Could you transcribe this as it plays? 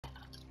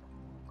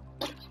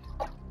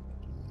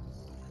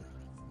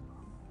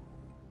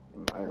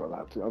I ain't gonna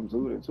lie to you. I'm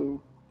zooted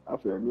too. I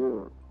feel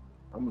good.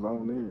 I'm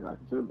zoned in. I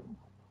can feel it.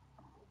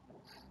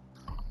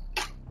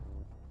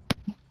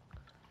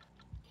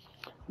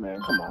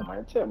 Man, come on,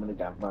 man. Tell me they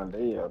got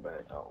Mondale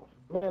back on.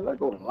 Man, let's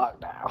go to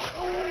lockdown.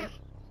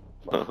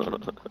 Fuck.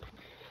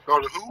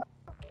 Go to who?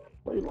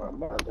 Wait, my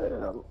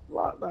Mondale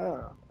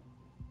lockdown.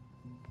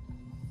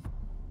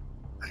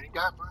 I ain't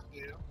got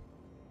Mondale.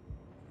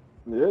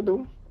 Yeah,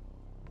 dude.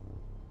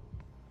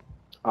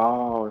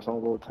 Oh, it's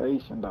on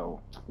rotation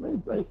though.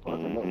 They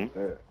fucking up Mm-hmm. with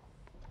that.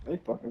 They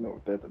fucking up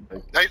with that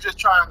today. They just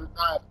trying to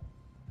not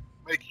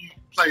make you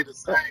play the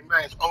same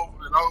match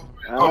over and over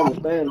and I over and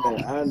understand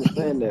that. over. I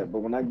understand that. But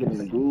when I get in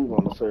the groove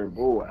on a certain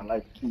board, I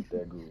like to keep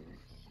that groove.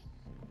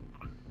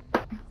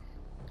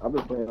 I've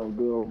been playing on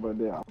good over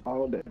there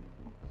all day.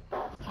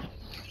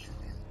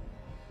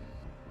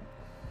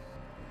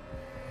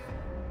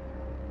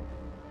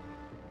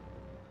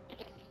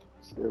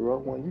 Still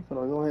rough one. You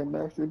finna go ahead and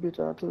max this bitch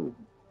out too.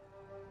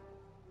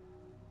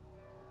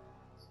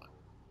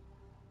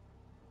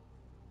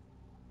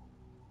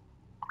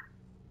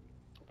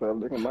 So I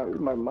think it might be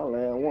my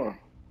last one.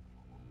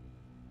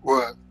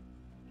 What?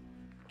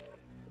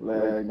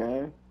 Last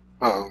game.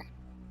 Oh,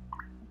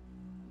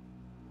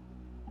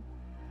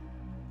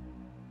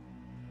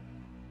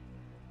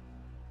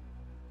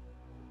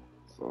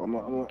 So I'm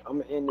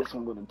gonna end this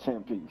one with a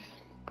 10 piece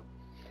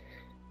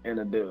and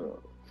a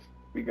dub.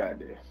 We got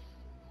this.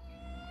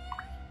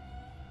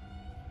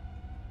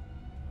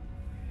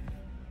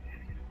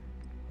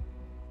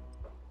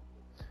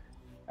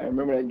 I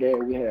remember that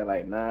game we had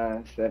like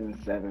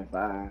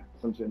 9-7-7-5,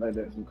 some shit like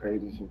that, some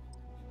crazy shit.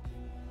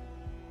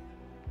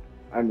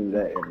 I knew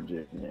that energy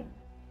again.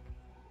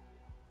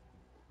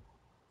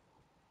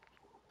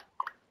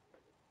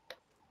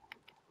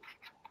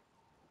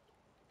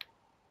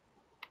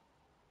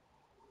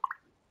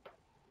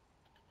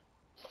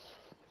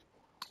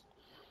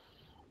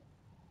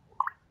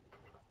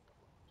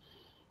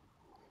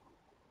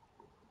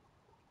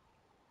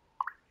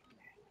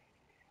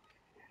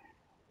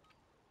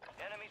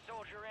 Enemy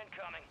soldier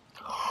incoming.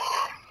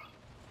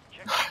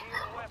 Check your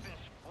gear and weapons.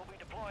 We'll be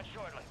deploying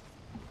shortly.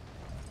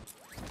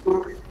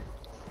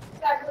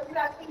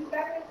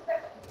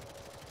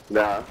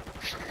 Nah.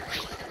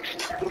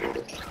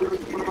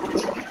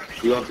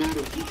 You gonna feed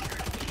him?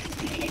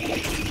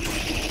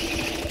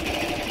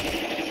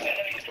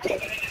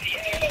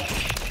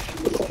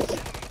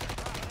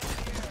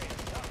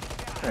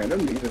 Man,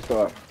 them niggas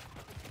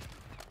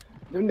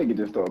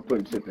just start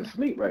putting shit to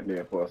sleep right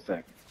there for a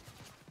second.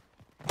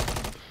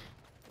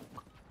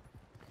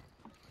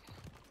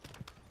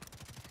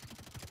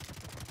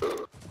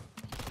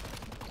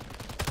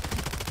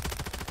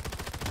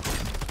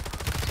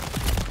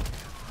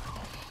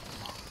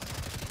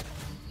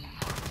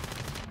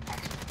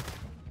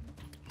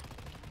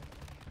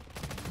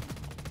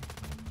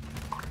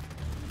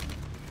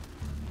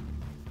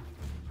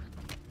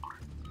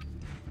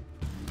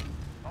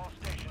 All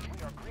stations,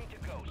 we are green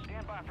to go.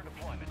 Stand by for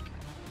deployment.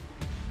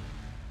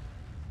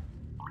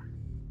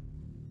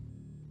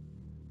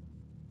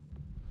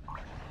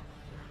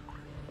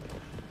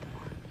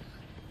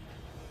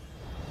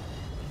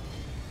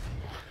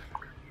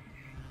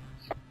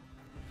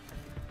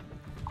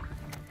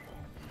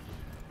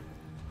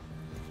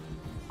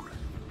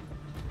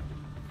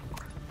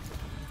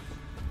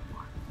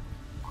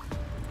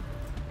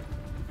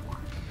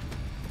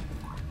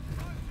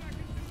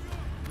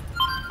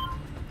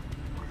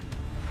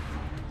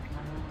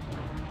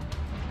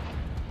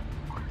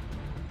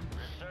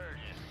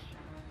 Resurgence.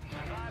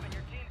 Survive and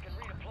your team can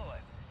redeploy.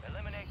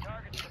 Eliminate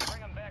targets to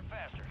bring them back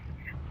faster.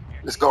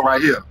 Your let's team go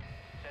right here.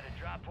 set a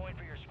drop point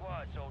for your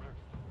squad, soldier.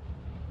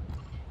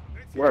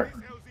 Where?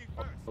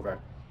 Okay.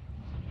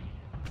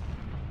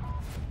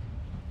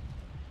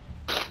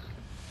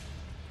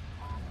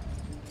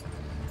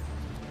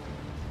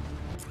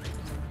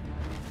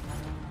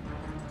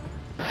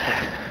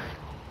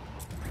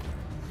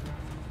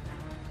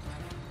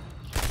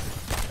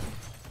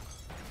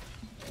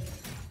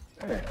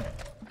 Hey,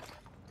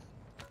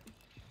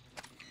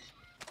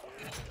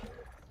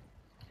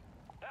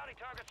 Bounty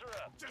targets are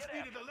up. Just Get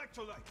needed after 'em.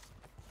 electrolytes.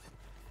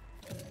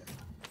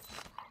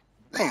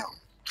 Damn.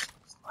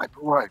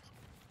 Sniper rifle.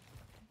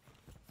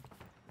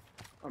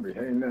 I'll be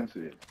hating that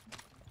shit.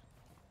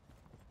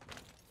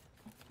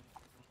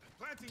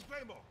 Planting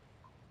Claymore.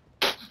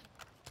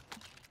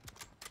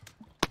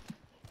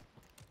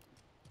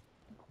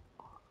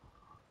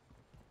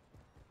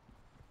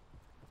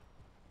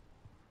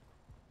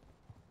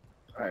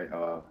 All right,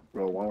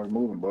 bro, one was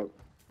moving, but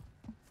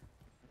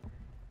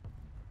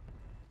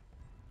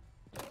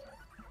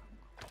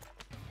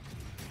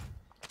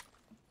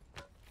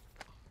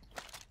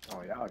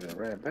oh, y'all just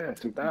ran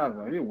past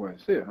 2,000. It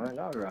wasn't shit, huh?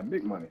 Y'all got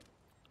big money.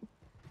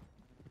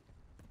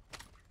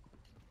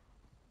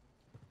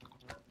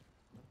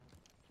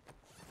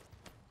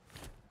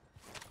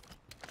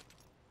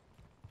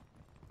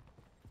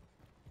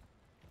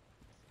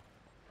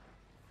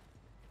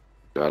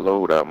 Got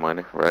load out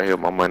money. Right here,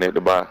 my money at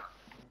the bar.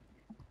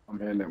 I'm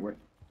heading that way.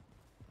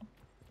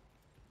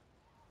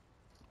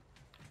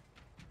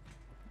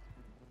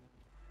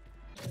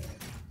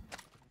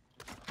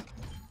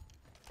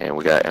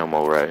 we got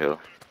ammo right here.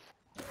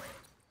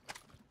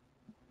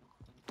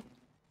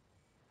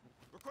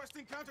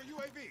 Requesting counter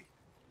UAV.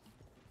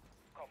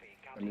 Copy.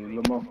 I Counter need a UAV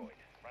little more. deployed.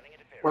 Running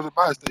interference. Where's the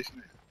buy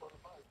station at?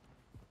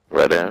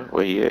 Right there.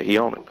 Where he at? He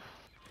on it.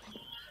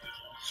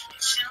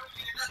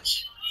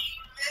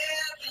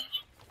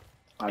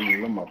 I need a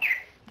little more.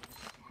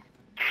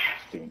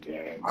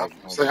 I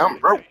say I'm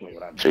broke.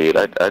 Shit,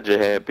 I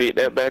just had picked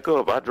that back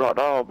up. I dropped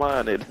all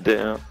mine at the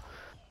damn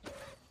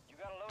You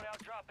got a loadout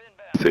drop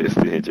inbound.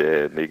 6-inch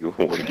ass nigga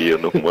who wanna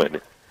give no money.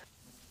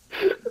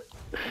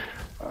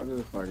 I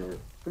just fucking.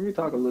 Let me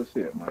talk a little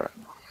shit, man.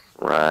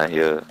 Right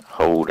here,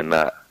 holding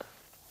out.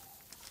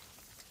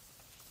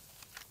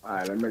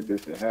 Alright, let's make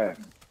this shit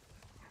happen.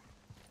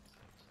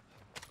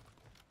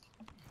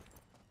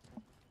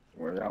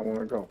 Where y'all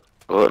wanna go?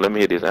 Oh, let me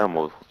hit this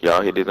ammo.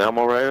 Y'all hit this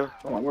ammo right here?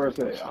 Hold on, where's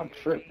that? I'm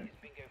tripping.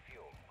 Bingo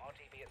fuel.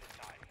 RTB at this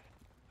time.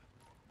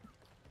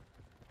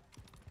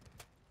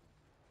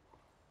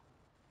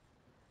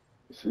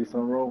 See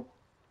some roll?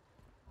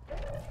 You're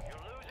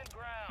losing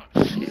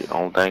ground. Shit, I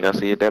don't think I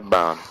see it that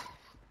bound.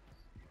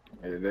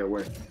 Headed that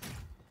way.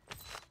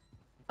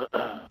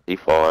 He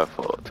far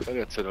for it too. I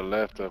got to the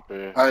left up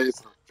here. Hey, it's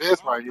a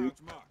fence right here.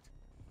 Targets marked.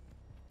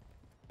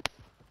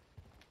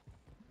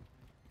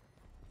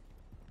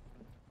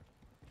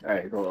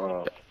 Hey,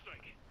 go,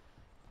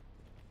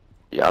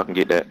 Y'all can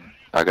get that.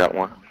 I got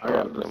one. I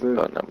got it. Let me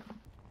start number.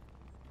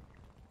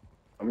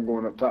 I'm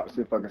going up top to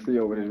see if I can see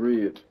over this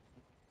ridge.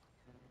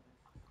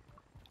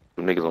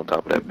 Them niggas on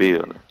top of that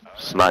building.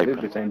 Sniping.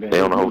 This bitch ain't been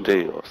They on the hit.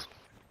 hotels.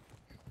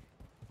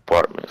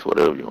 Apartments,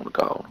 whatever you want to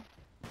call them.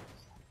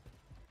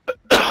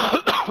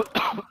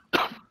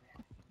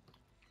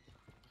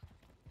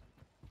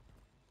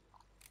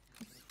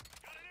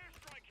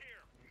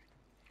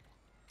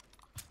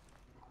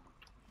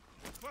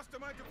 Cluster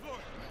mine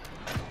deployed.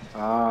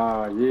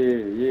 Ah, yeah.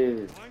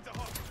 Mines are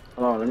hot.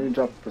 Hold on, let me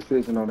drop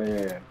precision on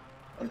their ass.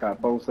 I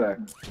got 4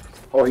 seconds.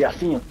 Oh, yeah, I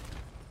see him.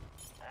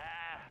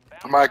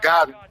 Somebody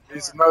got it.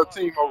 It's another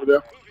team over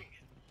there.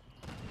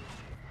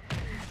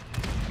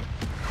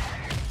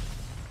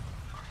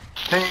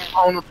 Team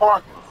on the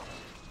parking.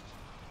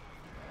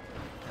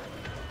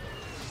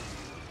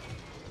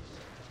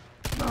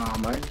 Nah,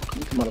 man.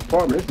 You come out of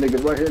apartment. This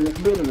nigga's right here in this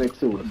building next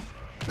to us.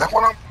 That's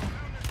what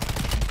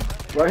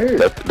Right here.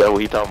 That's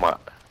what he talking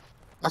about.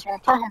 I'm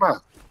talking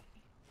about.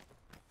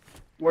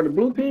 Where the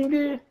blue ping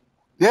is?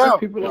 Yeah, There's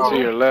people To over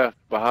your left,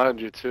 behind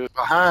you too.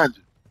 behind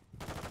you.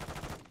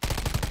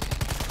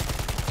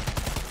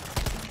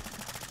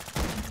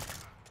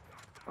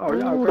 Oh,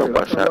 y'all Ooh, crazy.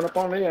 that I'm shot. gonna run up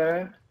on their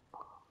ass.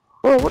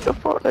 Bro, what the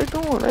fuck they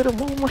doing? They done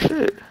moved my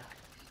shit.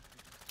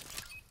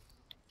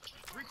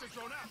 Breacher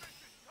drone out.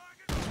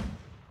 Target.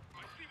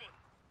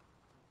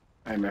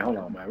 Hey, man, hold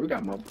on, man. We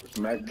got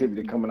some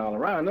activity coming all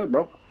around us,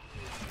 bro.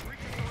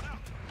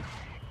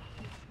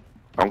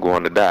 I'm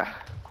going to die.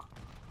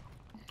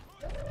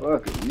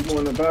 Fuck it. You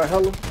going to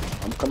Valhalla?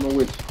 I'm coming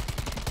with you.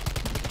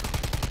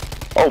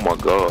 Oh my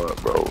god,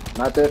 bro.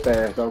 Not that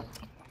fast, though.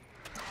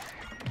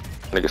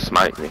 Nigga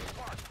sniped me.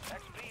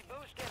 XP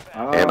boost inbound.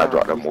 Ah, And I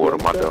dropped that you mortar,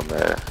 still my with dumb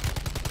ass. that?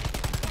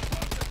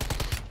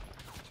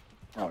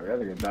 Oh, that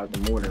nigga dropped the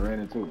mortar and ran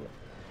into it.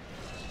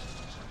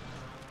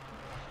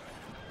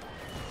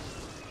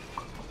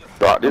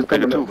 Drop this I'm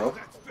coming nigga up, too. bro.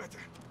 That's better.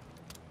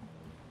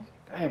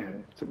 Damn,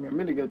 it took me a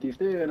minute to get these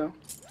stairs, though.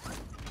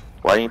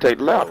 Why you ain't take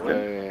the left,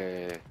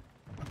 man?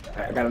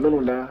 Yeah, I got a little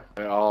one down.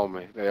 they on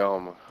me. They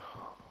on me.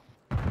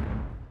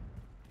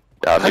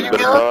 Y'all How niggas you better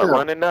get up start there?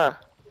 running now.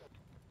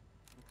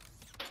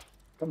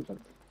 Come on.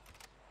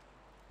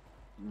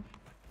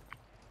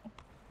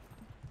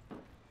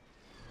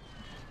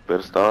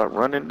 Better start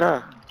running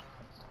now.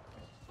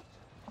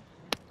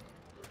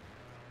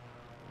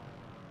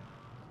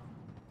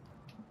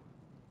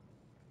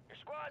 Your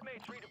squad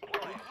mates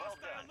redeploying.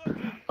 Well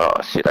done. Oh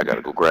shit, I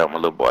gotta go grab my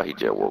little boy. He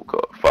just woke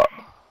up. Fuck.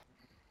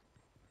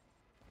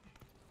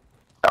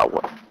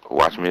 Y'all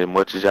watch me as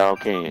much as y'all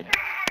can.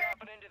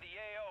 Dropping into the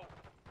AO.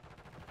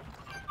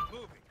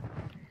 Moving.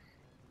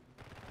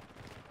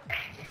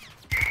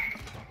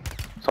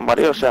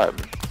 Somebody else shot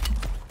me.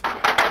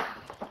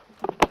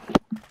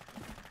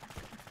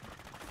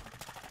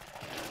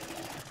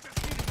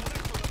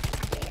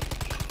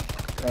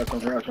 Got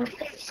some.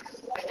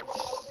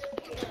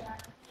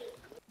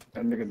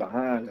 That nigga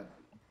behind you.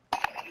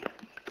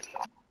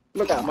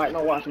 Look out, Mike.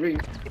 Don't watch me.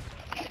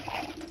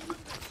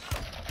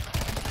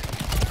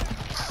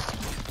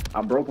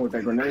 I broke him with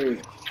that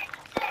grenade.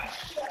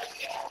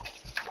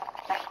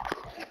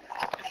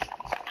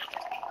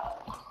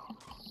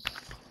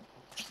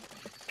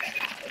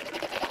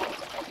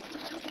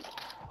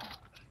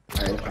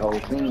 Hey, the whole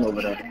team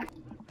over there.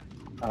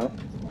 Huh?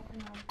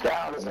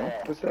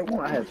 What's that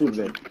one? I had 2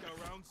 today.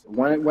 Got rounds.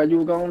 One while you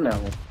were gone now.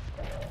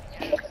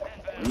 I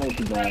know what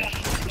you going.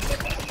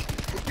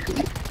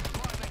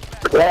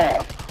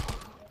 Yeah.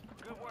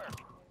 Good work.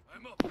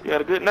 I'm up. You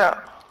had a good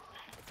nap.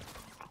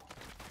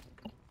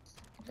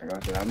 Like I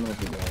said, I know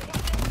what you're doing.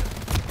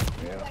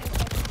 Yeah.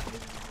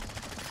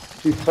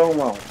 She's talking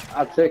about.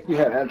 I checked you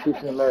had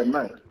attitude last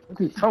night. What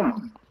you talking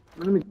about?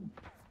 Let me.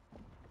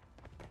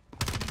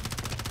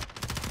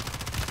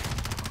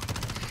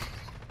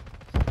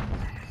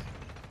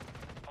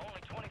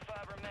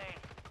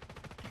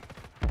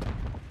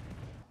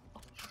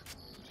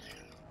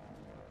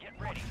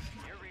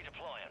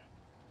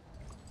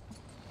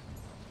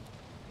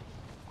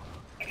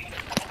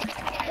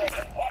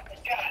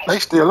 They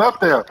still up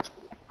there.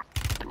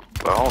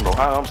 But I don't know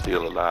how I'm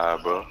still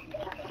alive, bro.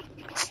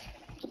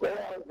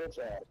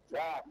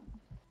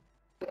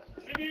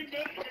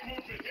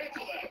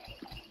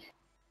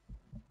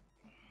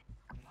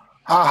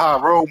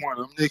 Haha, roll one.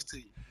 I'm next to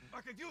you.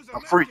 I could use a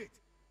I'm free. medkit.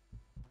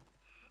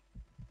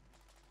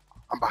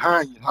 I'm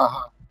behind you.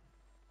 Haha.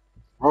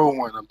 Roll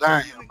one. I'm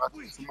down here. I'm about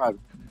to somebody.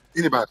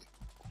 Anybody.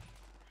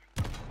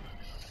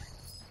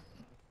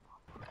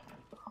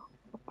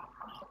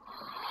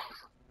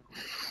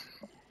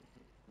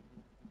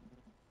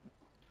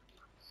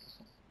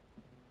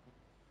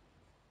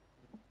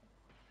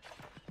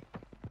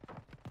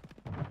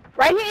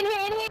 Right here,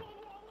 here.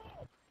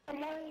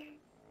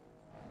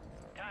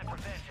 Time for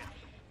vengeance.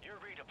 You're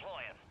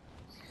redeploying.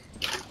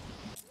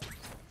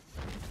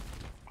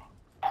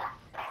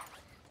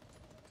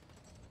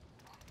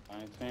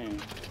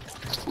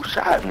 Who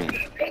shot me?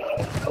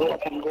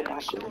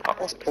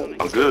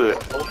 I'm good.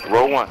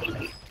 Roll one.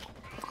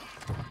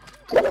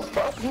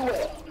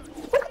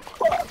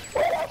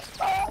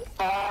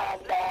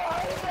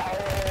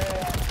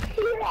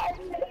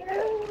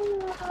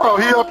 Oh,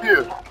 he up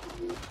here.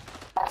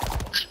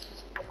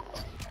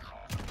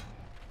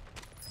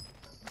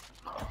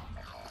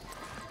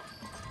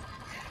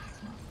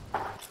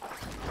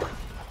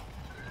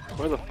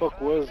 Where the fuck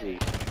was he?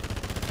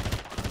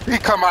 He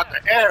come out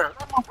the air.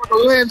 That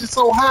motherfucker landed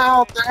so high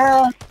out the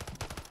air.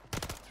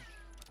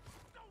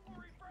 Don't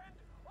worry, friend.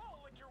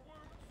 I'll lick your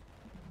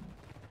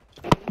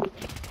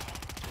wounds.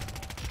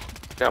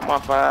 Got my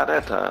fire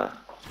that time.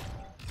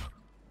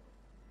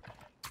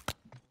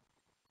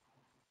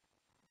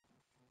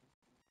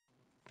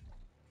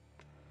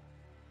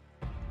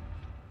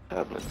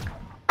 Happening.